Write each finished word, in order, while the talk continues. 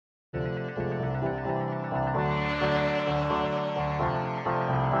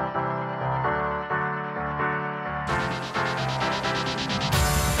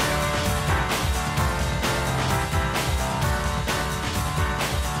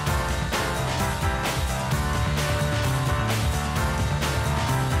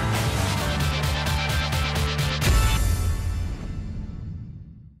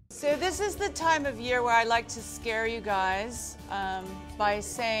this is the time of year where I like to scare you guys by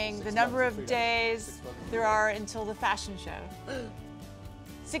saying the number of days there are until the fashion show.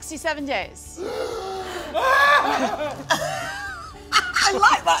 67 days. I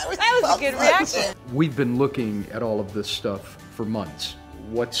like that. That was a good reaction. We've been looking at all of this stuff for months.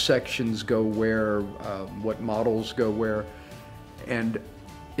 What sections go where, what models go where, and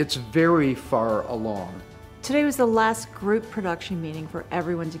it's very far along. Today was the last group production meeting for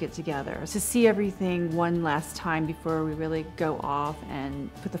everyone to get together, to see everything one last time before we really go off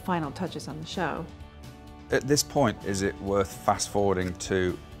and put the final touches on the show. At this point, is it worth fast forwarding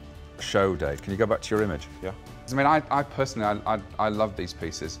to show day? Can you go back to your image? Yeah. I mean, I personally, I love these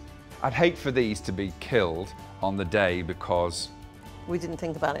pieces. I'd hate for these to be killed on the day because... We didn't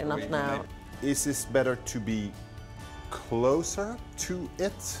think about it enough now. Is this better to be closer to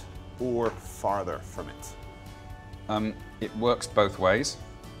it or farther from it? It works both ways,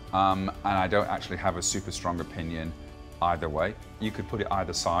 and I don't actually have a super strong opinion either way. You could put it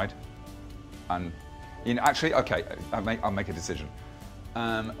either side, and you know, actually, okay, I'll make a decision.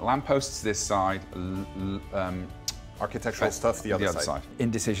 Lampposts this side, Architectural stuff the other side.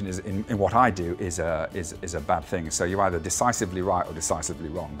 Indecision is in what I do is a bad thing. So you're either decisively right or decisively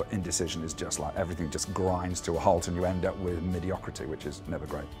wrong. But indecision is just like everything just grinds to a halt, and you end up with mediocrity, which is never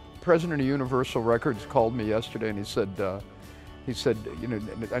great. President of Universal Records called me yesterday and he said, you know,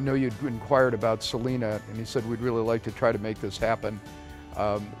 I know you'd inquired about Selena, and he said, we'd really like to try to make this happen.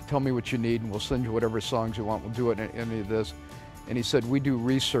 Tell me what you need and we'll send you whatever songs you want. We'll do it in any of this. And he said, we do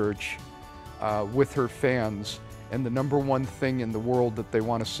research with her fans, and the #1 thing in the world that they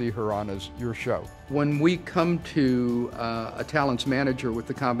want to see her on is your show. When we come to a talents manager with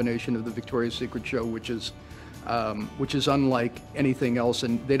the combination of the Victoria's Secret show, which is unlike anything else,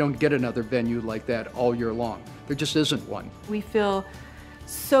 and they don't get another venue like that all year long. There just isn't one. We feel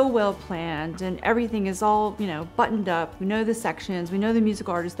so well planned, and everything is all, you know, buttoned up. We know the sections, we know the music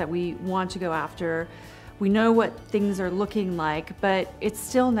artists that we want to go after, we know what things are looking like, but it's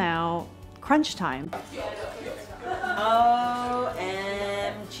still now crunch time. OMG.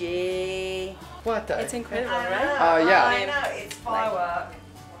 What the? It's incredible, right? Yeah. I know, it's firework.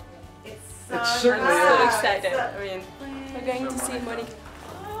 It's certainly I'm so is. excited. I mean, we're going to see Monica.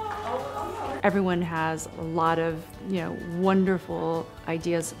 Everyone has a lot of, you know, wonderful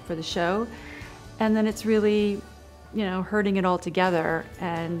ideas for the show, and then it's really, you know, herding it all together.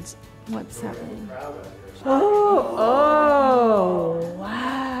 And what's happening? Oh,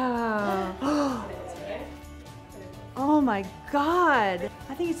 wow. Oh my God.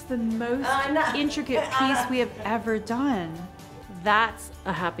 I think it's the most intricate piece we have ever done. That's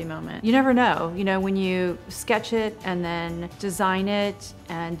a happy moment. You never know, you know, when you sketch it and then design it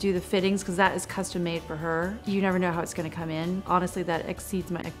and do the fittings, because that is custom made for her. You never know how it's gonna come in. Honestly, that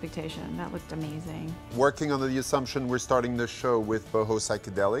exceeds my expectation. That looked amazing. Working under the assumption we're starting the show with boho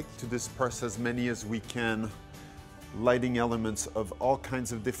psychedelic to disperse as many as we can lighting elements of all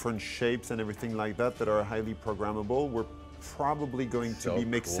kinds of different shapes and everything like that that are highly programmable. We're probably going to be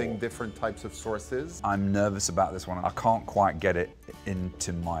mixing different types of sources. I'm nervous about this one. I can't quite get it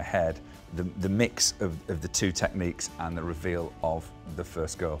into my head. The mix of the two techniques and the reveal of the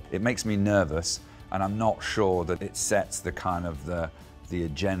first girl. It makes me nervous, and I'm not sure that it sets the kind of the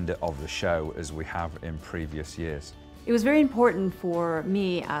agenda of the show as we have in previous years. It was very important for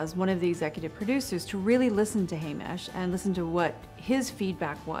me as one of the executive producers to really listen to Hamish and listen to what his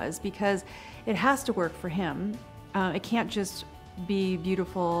feedback was, because it has to work for him. It can't just be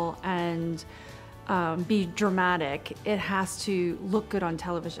beautiful and be dramatic. It has to look good on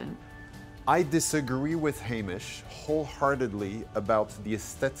television. I disagree with Hamish wholeheartedly about the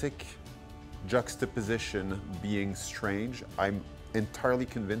aesthetic juxtaposition being strange. I'm entirely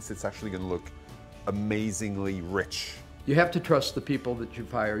convinced it's actually going to look amazingly rich. You have to trust the people that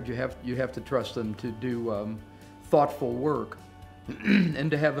you've hired. You have to trust them to do thoughtful work and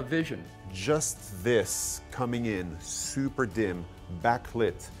to have a vision. Just this coming in, super dim,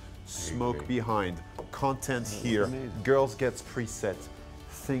 backlit, smoke behind, content here, girls gets preset,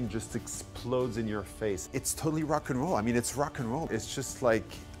 thing just explodes in your face. It's totally rock and roll. I mean, it's rock and roll. It's just like,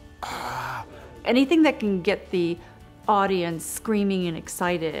 Anything that can get the audience screaming and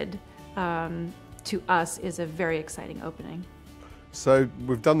excited to us is a very exciting opening. So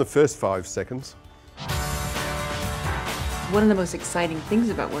we've done the first 5 seconds. One of the most exciting things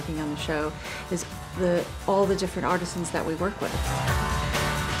about working on the show is all the different artisans that we work with.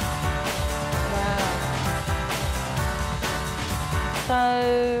 Wow.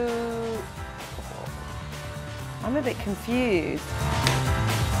 So, I'm a bit confused.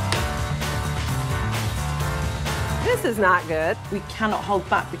 This is not good. We cannot hold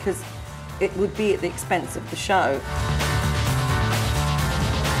back because it would be at the expense of the show.